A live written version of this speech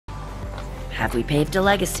have we paved a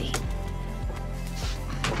legacy?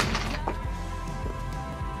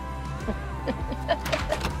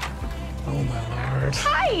 Oh, my Lord.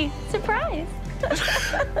 Hi! Surprise!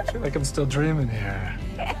 I feel like I'm still dreaming here.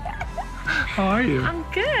 How are you? I'm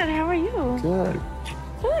good. How are you? Good.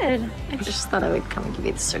 Good. I just thought I would come and give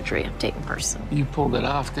you the surgery update in person. You pulled it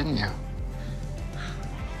off, didn't you?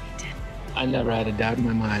 I did. I never had a doubt in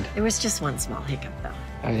my mind. There was just one small hiccup, though.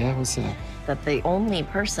 Oh, yeah? What's that? That the only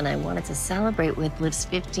person I wanted to celebrate with lives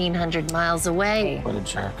 1,500 miles away. What a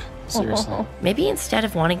jerk. Seriously. Maybe instead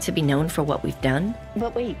of wanting to be known for what we've done,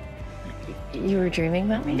 But wait, you were dreaming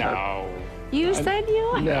about me? No. You said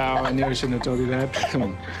you? No, I knew I shouldn't have told you that.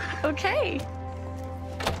 Okay.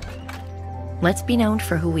 let's be known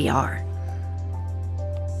for who we are.